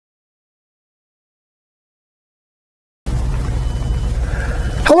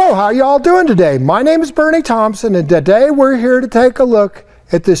Hello, how y'all doing today? My name is Bernie Thompson, and today we're here to take a look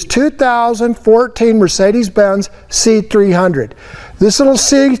at this 2014 Mercedes-Benz C300. This little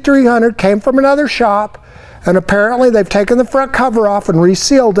C300 came from another shop, and apparently they've taken the front cover off and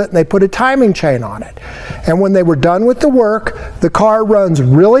resealed it, and they put a timing chain on it. And when they were done with the work, the car runs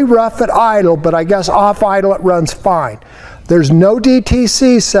really rough at idle, but I guess off idle it runs fine. There's no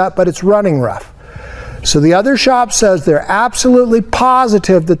DTC set, but it's running rough. So the other shop says they're absolutely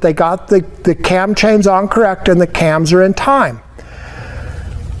positive that they got the cam chains on correct and the cams are in time.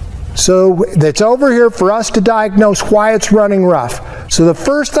 So it's over here for us to diagnose why it's running rough. So the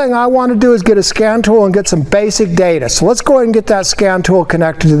first thing I want to do is get a scan tool and get some basic data. So let's go ahead and get that scan tool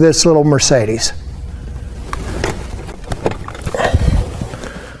connected to this little Mercedes.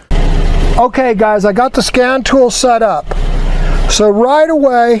 Okay guys, I got the scan tool set up. So right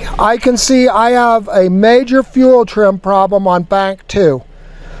away, I can see I have a major fuel trim problem on bank 2.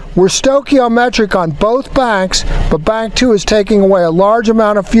 We're stoichiometric on both banks, but bank 2 is taking away a large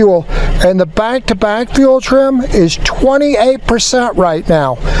amount of fuel, and the bank-to-bank fuel trim is 28% right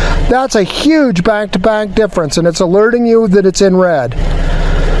now. That's a huge bank-to-bank difference, and it's alerting you that it's in red.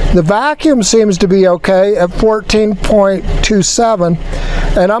 The vacuum seems to be okay at 14.27,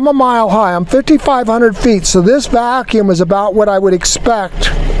 and I'm a mile high. I'm 5,500 feet, so this vacuum is about what I would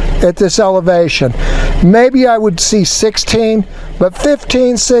expect at this elevation. Maybe I would see 16, but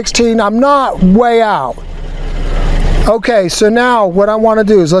 15, 16, I'm not way out. Okay, so now what I want to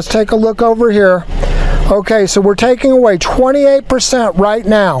do is let's take a look over here. Okay, so we're taking away 28% right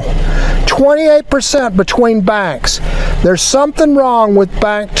now. 28% between banks. There's something wrong with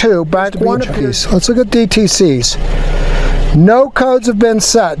bank 2, bank 1 apiece. Let's look at DTCs. No codes have been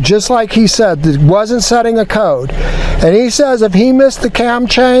set, just like he said, it wasn't setting a code. And he says if he missed the cam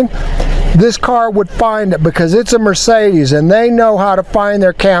chain, this car would find it because it's a Mercedes and they know how to find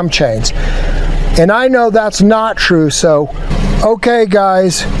their cam chains. And I know that's not true, so okay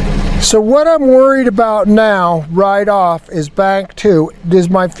guys. So what I'm worried about now, right off, is bank 2. Is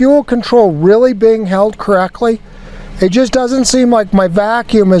my fuel control really being held correctly? It just doesn't seem like my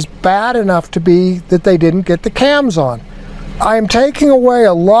vacuum is bad enough to be that they didn't get the cams on. I am taking away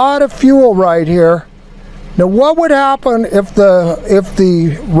a lot of fuel right here. Now what would happen if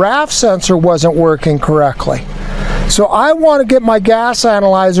the RAF sensor wasn't working correctly? So I want to get my gas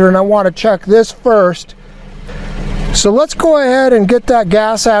analyzer and I want to check this first. So let's go ahead and get that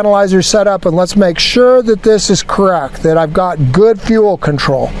gas analyzer set up and let's make sure that this is correct, that I've got good fuel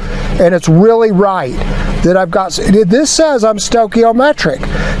control and it's really right, that I've got, this says I'm stoichiometric.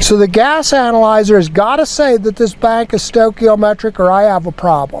 So the gas analyzer has got to say that this bank is stoichiometric or I have a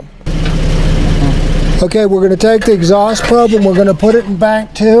problem. Okay, we're going to take the exhaust probe and we're going to put it in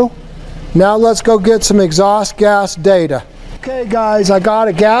bank 2. Now let's go get some exhaust gas data. Okay guys, I got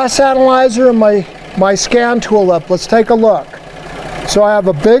a gas analyzer and my scan tool up. Let's take a look. So I have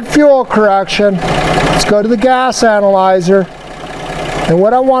a big fuel correction. Let's go to the gas analyzer. And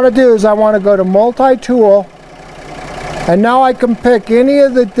what I want to do is I want to go to multi-tool. And now I can pick any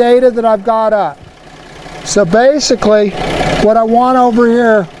of the data that I've got up. So basically, what I want over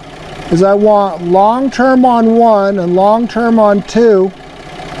here is I want long-term on 1 and long-term on 2.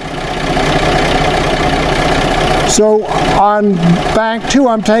 So on bank 2,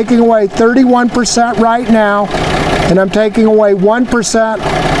 I'm taking away 31% right now, and I'm taking away 1%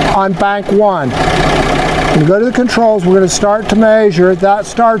 on bank 1. We're going to go to the controls, we're going to start to measure. That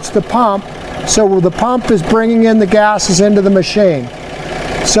starts the pump, so the pump is bringing in the gases into the machine.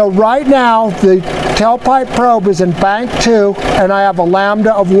 So right now, the tailpipe probe is in bank 2, and I have a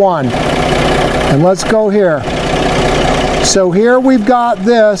lambda of 1. And let's go here. So here we've got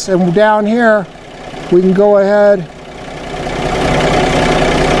this, and down here, we can go ahead.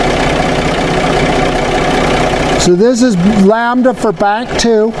 So this is lambda for bank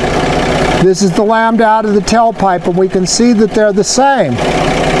 2. This is the lambda out of the tailpipe, and we can see that they're the same.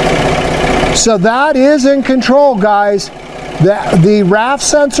 So that is in control, guys. The RAF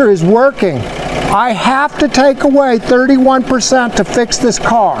sensor is working. I have to take away 31% to fix this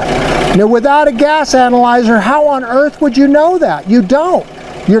car. Now without a gas analyzer, how on earth would you know that? You don't.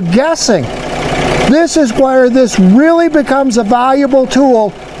 You're guessing. This is where this really becomes a valuable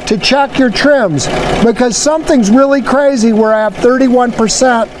tool to check your trims, because something's really crazy where I have 31%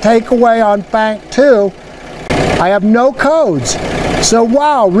 takeaway on bank 2. I have no codes. So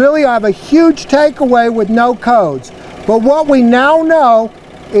wow, really I have a huge takeaway with no codes. But what we now know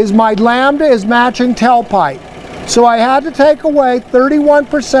is my lambda is matching tailpipe. So I had to take away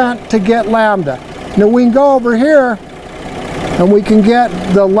 31% to get lambda. Now we can go over here and we can get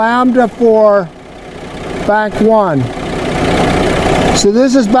the lambda for bank 1. So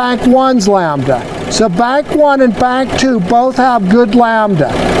this is bank 1's lambda. So bank 1 and bank 2 both have good lambda.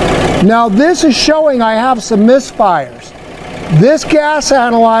 Now this is showing I have some misfires. This gas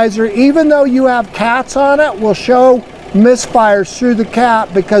analyzer, even though you have cats on it, will show misfires through the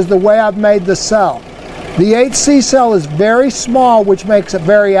cat because the way I've made the cell. The HC cell is very small, which makes it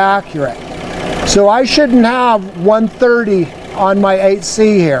very accurate. So I shouldn't have 130 on my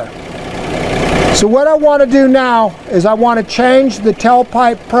HC here. So what I want to do now is I want to change the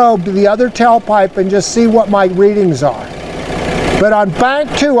tailpipe probe to the other tailpipe and just see what my readings are. But on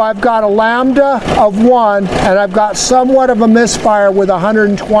bank 2 I've got a lambda of 1 and I've got somewhat of a misfire with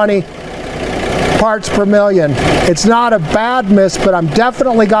 120 parts per million. It's not a bad miss, but I'm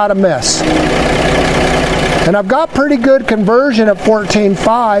definitely got a miss. And I've got pretty good conversion at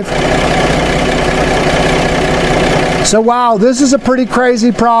 14.5. So wow, this is a pretty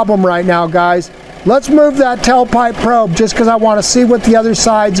crazy problem right now, guys. Let's move that tailpipe probe just because I want to see what the other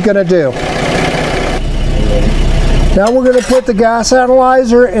side's going to do. Now we're going to put the gas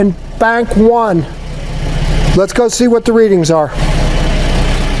analyzer in bank 1. Let's go see what the readings are.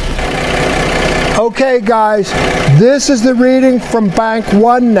 Okay guys, this is the reading from bank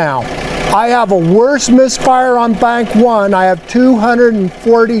 1 now. I have a worse misfire on bank 1. I have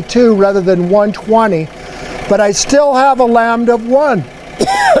 242 rather than 120, but I still have a lambda of 1.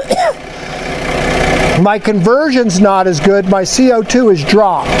 My conversion's not as good. My CO2 is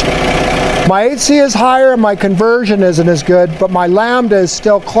dropped. My HC is higher and my conversion isn't as good, but my lambda is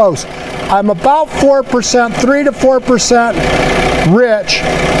still close. I'm about 4%, 3 to 4% rich,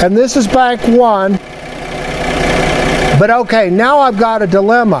 and this is bank 1. But okay, now I've got a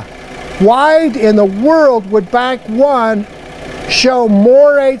dilemma. Why in the world would bank 1 show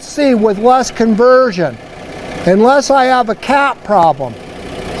more HC with less conversion? Unless I have a cat problem.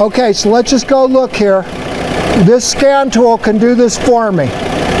 Okay, so let's just go look here. This scan tool can do this for me.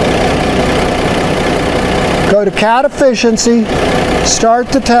 Go to cat efficiency, start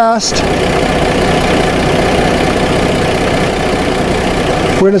the test.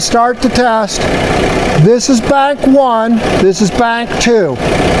 We're going to start the test. This is bank 1, this is bank 2.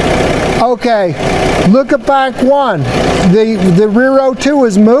 Okay, look at bank 1. The rear O2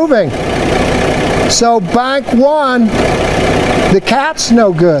 is moving. So bank 1, the cat's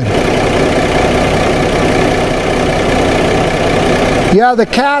no good. Yeah, the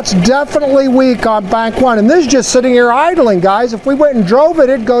cat's definitely weak on bank 1. And this is just sitting here idling, guys. If we went and drove it,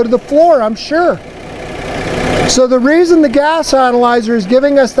 it'd go to the floor, I'm sure. So the reason the gas analyzer is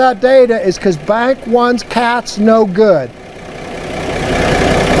giving us that data is because bank 1's cat's no good.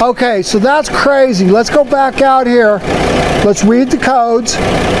 Okay, so that's crazy. Let's go back out here. Let's read the codes.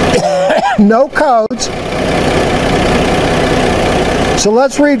 No codes. So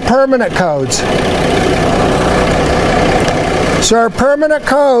let's read permanent codes. So our permanent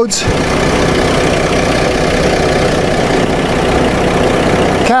codes,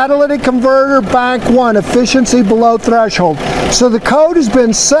 catalytic converter bank 1, efficiency below threshold. So the code has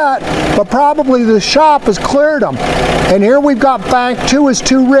been set, but probably the shop has cleared them. And here we've got bank 2 is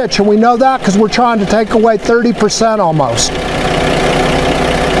too rich, and we know that because we're trying to take away 30% almost.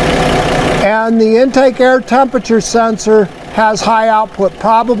 And the intake air temperature sensor has high output.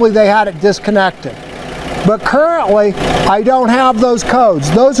 Probably they had it disconnected. But currently, I don't have those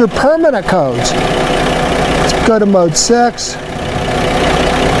codes. Those are permanent codes. Let's go to mode 6.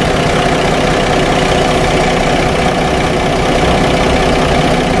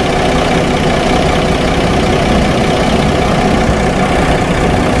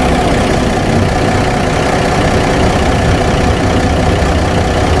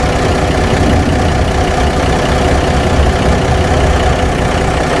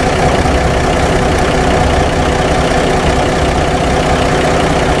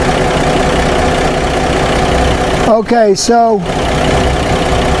 Okay, so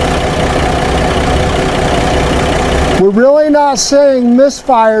we're really not seeing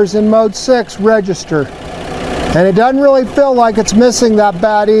misfires in mode 6 register. And it doesn't really feel like it's missing that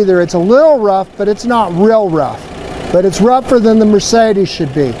bad either. It's a little rough, but it's not real rough. But it's rougher than the Mercedes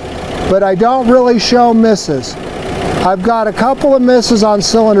should be. But I don't really show misses. I've got a couple of misses on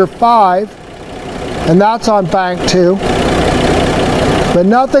cylinder 5, and that's on bank 2. But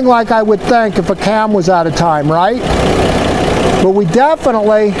nothing like I would think if a cam was out of time, right? But we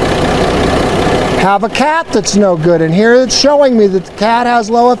definitely have a cat that's no good. And here it's showing me that the cat has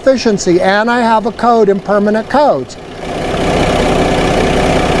low efficiency, and I have a code in permanent codes.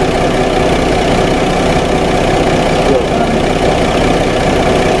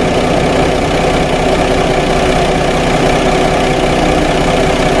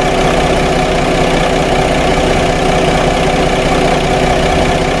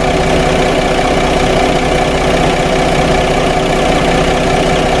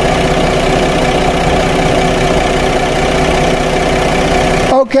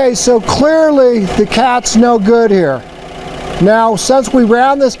 Okay, so clearly the cat's no good here. Now, since we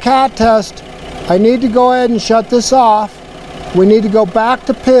ran this cat test, I need to go ahead and shut this off. We need to go back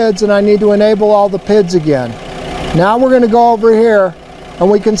to PIDs, and I need to enable all the PIDs again. Now we're going to go over here,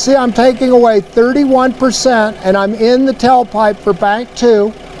 and we can see I'm taking away 31%, and I'm in the tailpipe for bank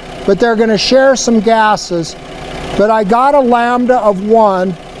 2, but they're going to share some gases. But I got a lambda of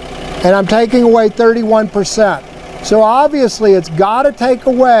 1, and I'm taking away 31%. So obviously it's got to take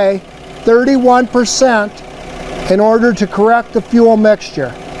away 31% in order to correct the fuel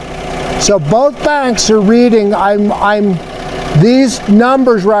mixture. So both banks are reading, these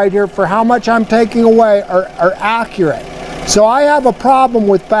numbers right here for how much I'm taking away are accurate. So I have a problem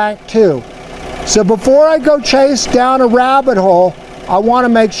with bank 2. So before I go chase down a rabbit hole, I want to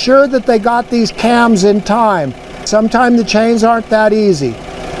make sure that they got these cams in time. Sometimes the chains aren't that easy.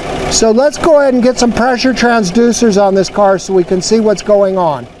 So let's go ahead and get some pressure transducers on this car so we can see what's going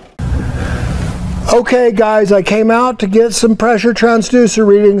on. Okay guys, I came out to get some pressure transducer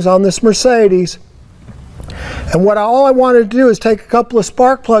readings on this Mercedes. And all I wanted to do is take a couple of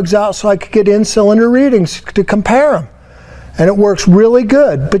spark plugs out so I could get in-cylinder readings to compare them. And it works really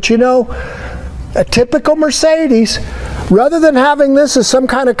good. But you know, a typical Mercedes, rather than having this as some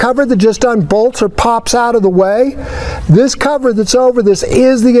kind of cover that just unbolts or pops out of the way, this cover that's over this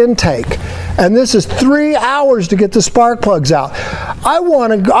is the intake. And this is 3 hours to get the spark plugs out. I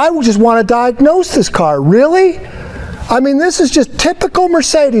just want to diagnose this car. Really? I mean, this is just typical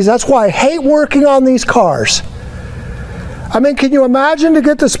Mercedes. That's why I hate working on these cars. I mean, can you imagine to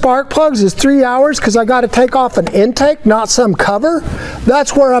get the spark plugs is 3 hours because I got to take off an intake, not some cover?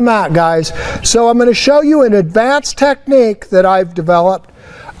 That's where I'm at, guys. So I'm going to show you an advanced technique that I've developed.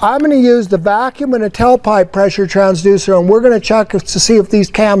 I'm going to use the vacuum and a tailpipe pressure transducer, and we're going to check to see if these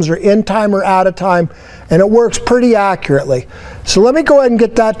cams are in time or out of time, and it works pretty accurately. So let me go ahead and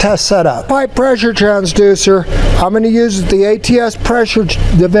get that test set up. Pipe pressure transducer, I'm going to use the ATS pressure,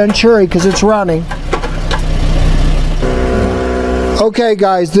 the Venturi, because it's running. Okay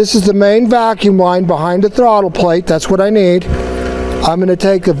guys, this is the main vacuum line behind the throttle plate. That's what I need. I'm going to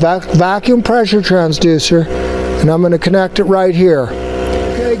take a vacuum pressure transducer and I'm going to connect it right here.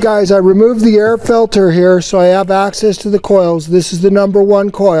 Okay guys, I removed the air filter here so I have access to the coils. This is the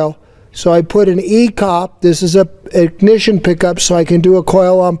 #1 coil. So I put an E-cop. This is a ignition pickup so I can do a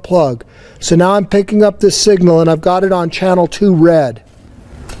coil on plug. So now I'm picking up this signal and I've got it on channel 2 red.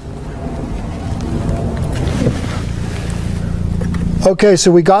 Okay, so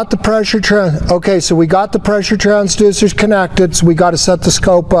we got the pressure transducers connected, so we got to set the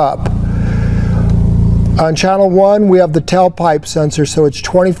scope up. On channel 1, we have the tailpipe sensor, so it's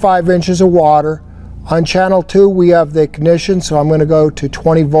 25 inches of water. On channel 2, we have the ignition, so I'm going to go to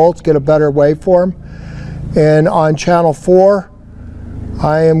 20 volts, get a better waveform. And on channel 4,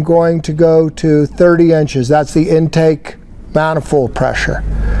 I am going to go to 30 inches. That's the intake manifold pressure.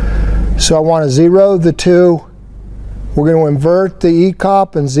 So I want to 0 the 2. We're going to invert the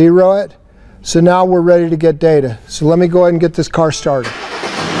E-cop and 0 it. So now we're ready to get data. So let me go ahead and get this car started.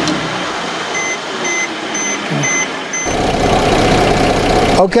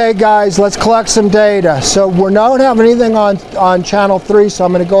 Okay guys, let's collect some data. So we don't have anything on channel 3, so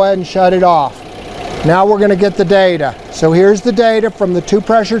I'm going to go ahead and shut it off. Now we're going to get the data. So here's the data from the 2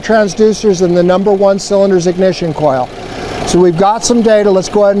 pressure transducers and the #1 cylinder's ignition coil. So we've got some data. Let's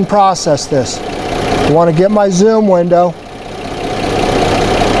go ahead and process this. I want to get my zoom window.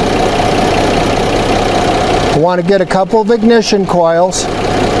 I want to get a couple of ignition coils.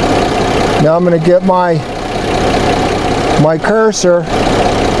 Now I'm going to get my cursor,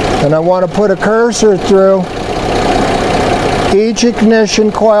 and I want to put a cursor through each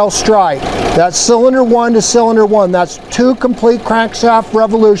ignition coil stripe. That's cylinder 1 to cylinder 1. That's 2 complete crankshaft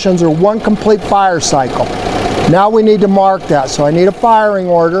revolutions or 1 complete fire cycle. Now we need to mark that. So I need a firing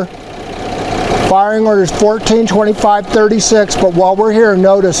order. Firing order is 14, 25, 36, but while we're here,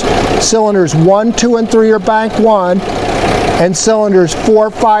 notice cylinders 1, 2, and 3 are bank 1, and cylinders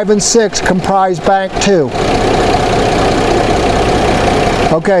 4, 5, and 6 comprise bank 2.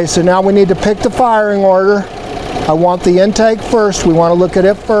 Okay, so now we need to pick the firing order. I want the intake first. We want to look at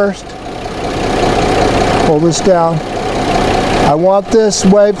it first. Pull this down. I want this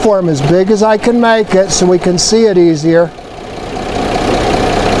waveform as big as I can make it so we can see it easier.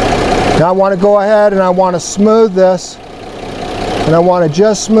 Now I want to go ahead and I want to smooth this, and I want to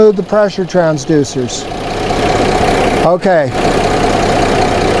just smooth the pressure transducers. Okay.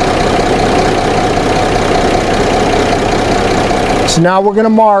 So now we're going to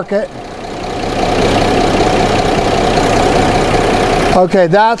mark it. Okay,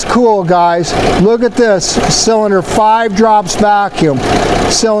 that's cool, guys. Look at this. Cylinder 5 drops vacuum.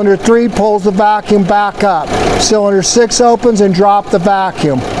 Cylinder 3 pulls the vacuum back up. Cylinder 6 opens and drops the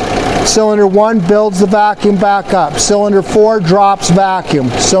vacuum. Cylinder 1 builds the vacuum back up. Cylinder 4 drops vacuum.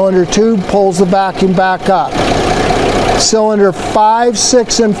 Cylinder 2 pulls the vacuum back up. Cylinder 5,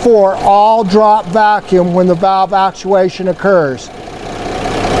 6, and 4 all drop vacuum when the valve actuation occurs.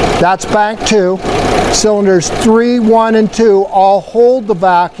 That's bank 2. Cylinders 3, 1, and 2 all hold the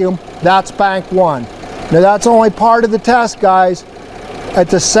vacuum. That's bank 1. Now that's only part of the test, guys. At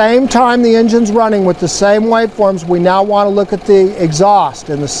the same time the engine's running with the same waveforms, we now want to look at the exhaust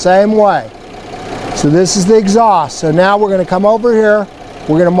in the same way. So this is the exhaust. So now we're going to come over here.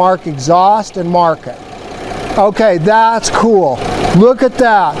 We're going to mark exhaust and mark it. Okay, that's cool. Look at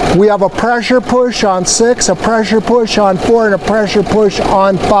that. We have a pressure push on 6, a pressure push on 4, and a pressure push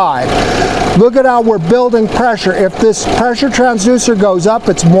on 5. Look at how we're building pressure. If this pressure transducer goes up,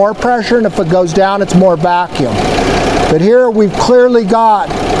 it's more pressure, and if it goes down, it's more vacuum. But here we've clearly got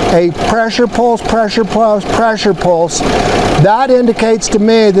a pressure pulse, pressure pulse, pressure pulse. That indicates to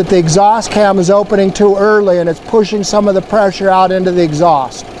me that the exhaust cam is opening too early and it's pushing some of the pressure out into the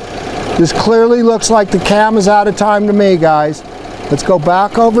exhaust. This clearly looks like the cam is out of time to me, guys. Let's go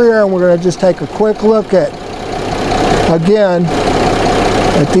back over here and we're going to just take a quick look at, again,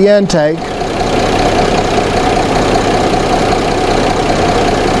 at the intake.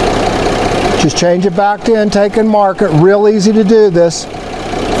 Just change it back to intake and mark it. Real easy to do this.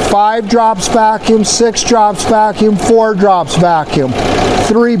 5 drops vacuum, 6 drops vacuum, 4 drops vacuum.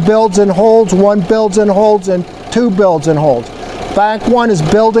 3 builds and holds, 1 builds and holds, and 2 builds and holds. Bank 1 is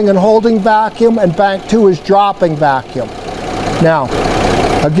building and holding vacuum, and bank 2 is dropping vacuum. Now,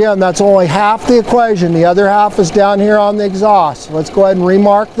 again, that's only half the equation. The other half is down here on the exhaust. Let's go ahead and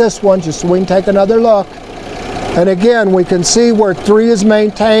remark this one just so we can take another look. And again, we can see where 3 is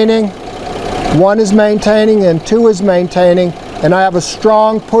maintaining, 1 is maintaining, and 2 is maintaining. And I have a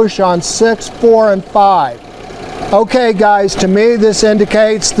strong push on 6, 4, and 5. Okay, guys, to me this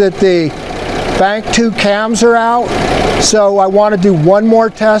indicates that the bank 2 cams are out. So I want to do one more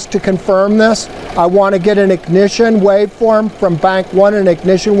test to confirm this. I want to get an ignition waveform from bank 1 and an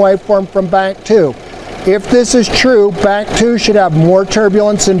ignition waveform from bank 2. If this is true, bank 2 should have more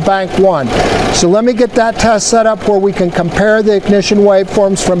turbulence than bank 1. So let me get that test set up where we can compare the ignition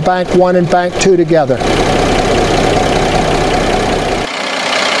waveforms from bank 1 and bank 2 together.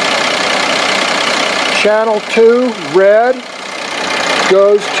 Channel 2, red,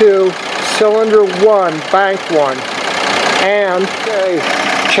 goes to cylinder 1, bank 1. And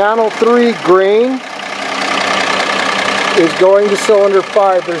channel 3, green, is going to cylinder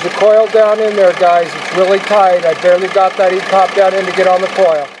 5. There's a coil down in there, guys. It's really tight. I barely got that E-cop down in to get on the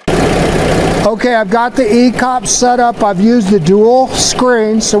coil. Okay, I've got the E-cop set up. I've used the dual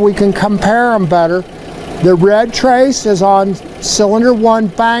screen so we can compare them better. The red trace is on cylinder 1,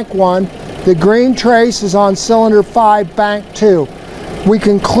 bank 1. The green trace is on cylinder 5, bank 2. We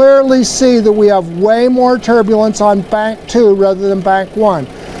can clearly see that we have way more turbulence on bank 2 rather than bank 1.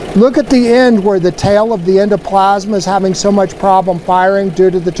 Look at the end where the tail of the endoplasm is having so much problem firing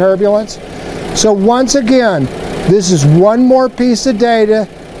due to the turbulence. So once again, this is one more piece of data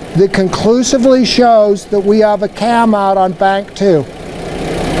that conclusively shows that we have a cam out on bank 2.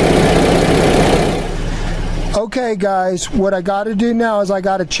 Okay, guys, what I got to do now is I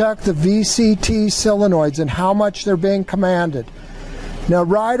got to check the VCT solenoids and how much they're being commanded. Now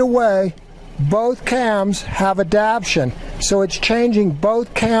right away, both cams have adaptation, so it's changing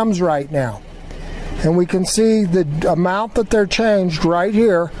both cams right now. And we can see the amount that they're changed right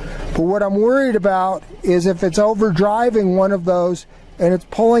here. But what I'm worried about is if it's overdriving one of those and it's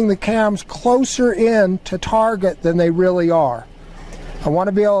pulling the cams closer in to target than they really are. I want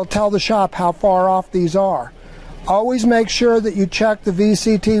to be able to tell the shop how far off these are. Always make sure that you check the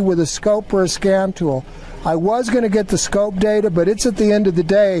VCT with a scope or a scan tool. I was going to get the scope data, but it's at the end of the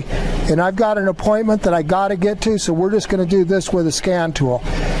day, and I've got an appointment that I got to get to, so we're just going to do this with a scan tool.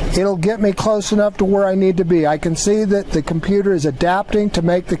 It'll get me close enough to where I need to be. I can see that the computer is adapting to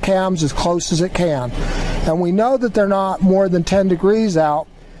make the cams as close as it can. And we know that they're not more than 10 degrees out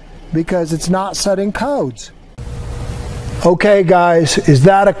because it's not setting codes. Okay, guys, is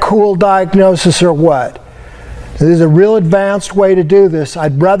that a cool diagnosis or what? This is a real advanced way to do this.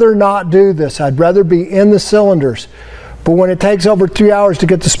 I'd rather not do this. I'd rather be in the cylinders. But when it takes over 3 hours to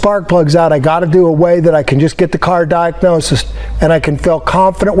get the spark plugs out, I got to do a way that I can just get the car diagnosis and I can feel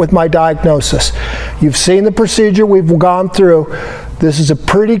confident with my diagnosis. You've seen the procedure we've gone through. This is a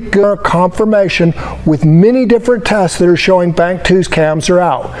pretty good confirmation. with many different tests that are showing bank 2's cams are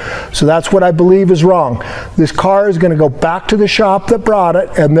out. So that's what I believe is wrong. This car is going to go back to the shop that brought it,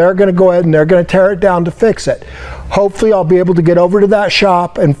 and they're going to go ahead and they're going to tear it down to fix it. Hopefully I'll be able to get over to that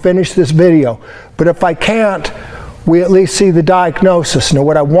shop and finish this video. But if I can't, we at least see the diagnosis. Now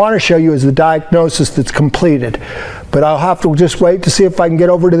what I want to show you is the diagnosis that's completed. But I'll have to just wait to see if I can get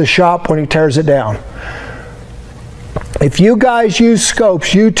over to the shop when he tears it down. If you guys use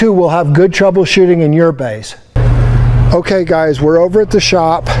scopes, you too will have good troubleshooting in your bays. Okay guys, we're over at the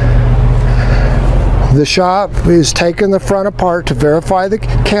shop. The shop is taking the front apart to verify the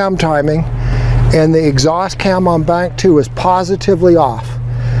cam timing, and the exhaust cam on bank 2 is positively off.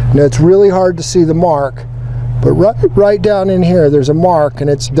 Now it's really hard to see the mark, but right down in here there's a mark, and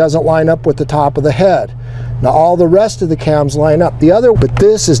it doesn't line up with the top of the head. Now all the rest of the cams line up. But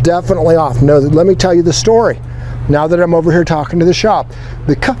this is definitely off. Now let me tell you the story. Now that I'm over here talking to the shop,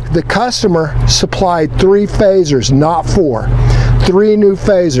 the customer supplied 3 phasers, not 4. 3 new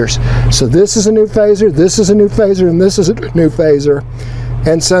phasers. So this is a new phaser, this is a new phaser, and this is a new phaser.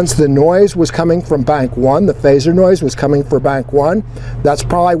 And since the noise was coming from bank 1, the phaser noise was coming from bank 1, that's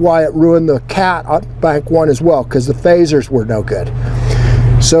probably why it ruined the cat on bank 1 as well, because the phasers were no good.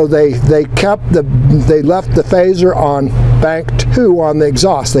 So they left the phaser on bank 2 on the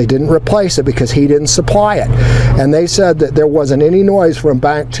exhaust. They didn't replace it because he didn't supply it. And they said that there wasn't any noise from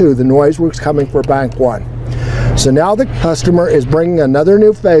bank 2. The noise was coming from bank 1. So now the customer is bringing another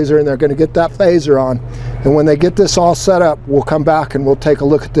new phaser, and they're going to get that phaser on. And when they get this all set up, we'll come back and we'll take a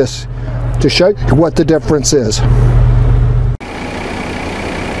look at this to show you what the difference is.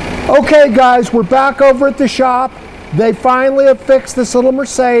 Okay guys, we're back over at the shop. They finally have fixed this little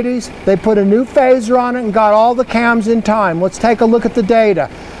Mercedes. They put a new phaser on it and got all the cams in time. Let's take a look at the data.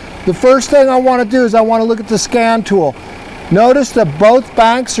 The first thing I want to do is I want to look at the scan tool. Notice that both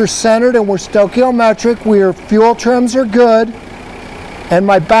banks are centered and we're stoichiometric. Our fuel trims are good. And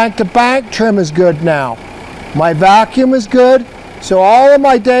my bank-to-bank trim is good now. My vacuum is good. So all of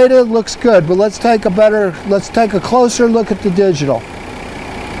my data looks good, but let's take a closer look at the digital.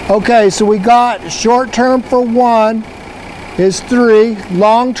 Okay, so we got short term for 1 is 3,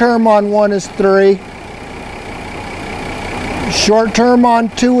 long term on 1 is 3, short term on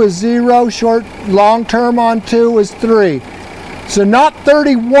 2 is 0, long term on 2 is 3. So not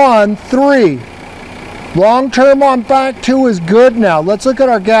 31, 3. Long term on bank 2 is good now. Let's look at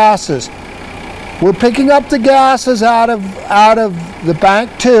our gases. We're picking up the gases out of the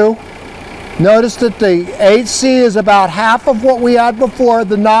bank 2. Notice that the HC is about half of what we had before.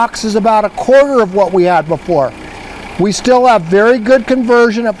 The NOx is about 1/4 of what we had before. We still have very good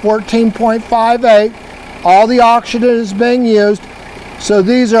conversion at 14.58. All the oxygen is being used. So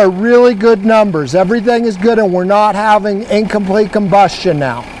these are really good numbers. Everything is good, and we're not having incomplete combustion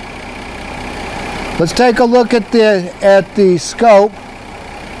now. Let's take a look at the scope.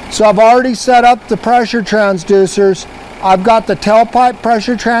 So I've already set up the pressure transducers. I've got the tailpipe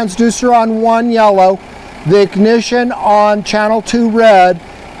pressure transducer on 1 yellow, the ignition on channel 2 red,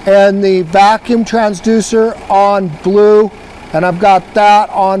 and the vacuum transducer on blue, and I've got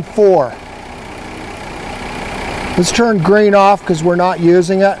that on 4. Let's turn green off because we're not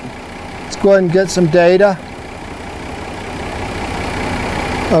using it. Let's go ahead and get some data.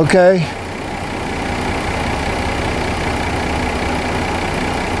 Okay.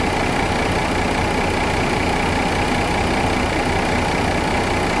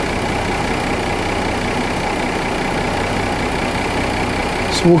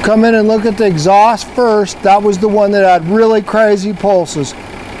 So we'll come in and look at the exhaust first. That was the one that had really crazy pulses.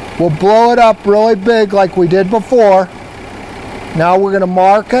 We'll blow it up really big like we did before. Now we're going to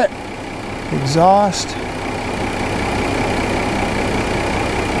mark it. Exhaust.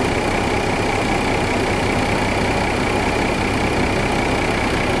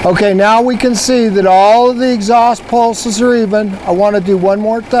 Okay, now we can see that all of the exhaust pulses are even. I want to do one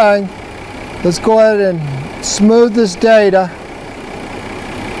more thing. Let's go ahead and smooth this data.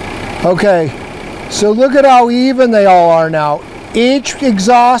 Okay, so look at how even they all are now. Each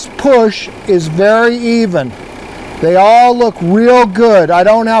exhaust push is very even. They all look real good. I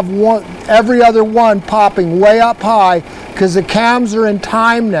don't have every other one popping way up high because the cams are in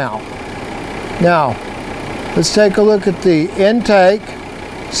time now. Now, let's take a look at the intake.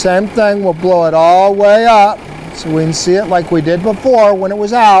 Same thing, we'll blow it all the way up so we can see it like we did before when it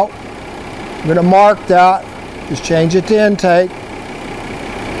was out. I'm going to mark that, just change it to intake.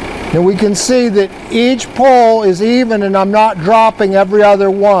 Now we can see that each pole is even and I'm not dropping every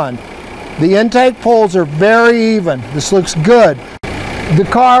other one. The intake poles are very even. This looks good. The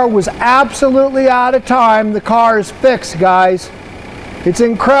car was absolutely out of time. The car is fixed, guys. It's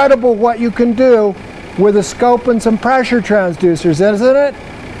incredible what you can do with a scope and some pressure transducers, isn't it?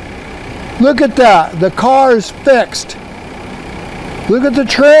 Look at that. The car is fixed. Look at the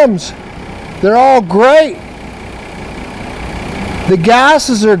trims. They're all great. The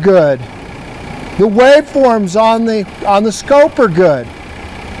gases are good. The waveforms on the scope are good.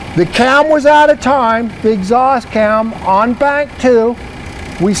 The cam was out of time, the exhaust cam on bank 2.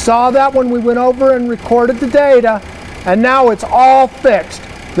 We saw that when we went over and recorded the data, and now it's all fixed.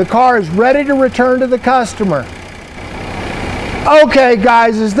 The car is ready to return to the customer. Okay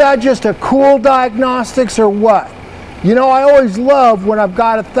guys, is that just a cool diagnostics or what? You know, I always love when I've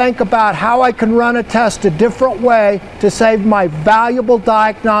got to think about how I can run a test a different way to save my valuable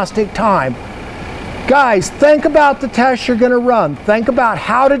diagnostic time. Guys, think about the test you're going to run. Think about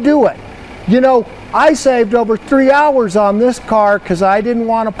how to do it. You know, I saved over 3 hours on this car because I didn't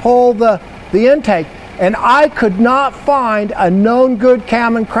want to pull the intake. And I could not find a known good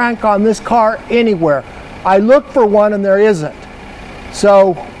cam and crank on this car anywhere. I looked for one and there isn't.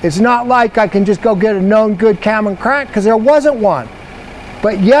 So it's not like I can just go get a known good cam and crank because there wasn't one.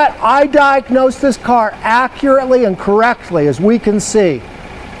 But yet I diagnosed this car accurately and correctly, as we can see.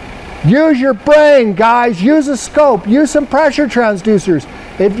 Use your brain, guys. Use a scope. Use some pressure transducers.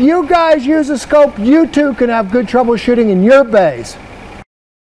 If you guys use a scope, you too can have good troubleshooting in your bays.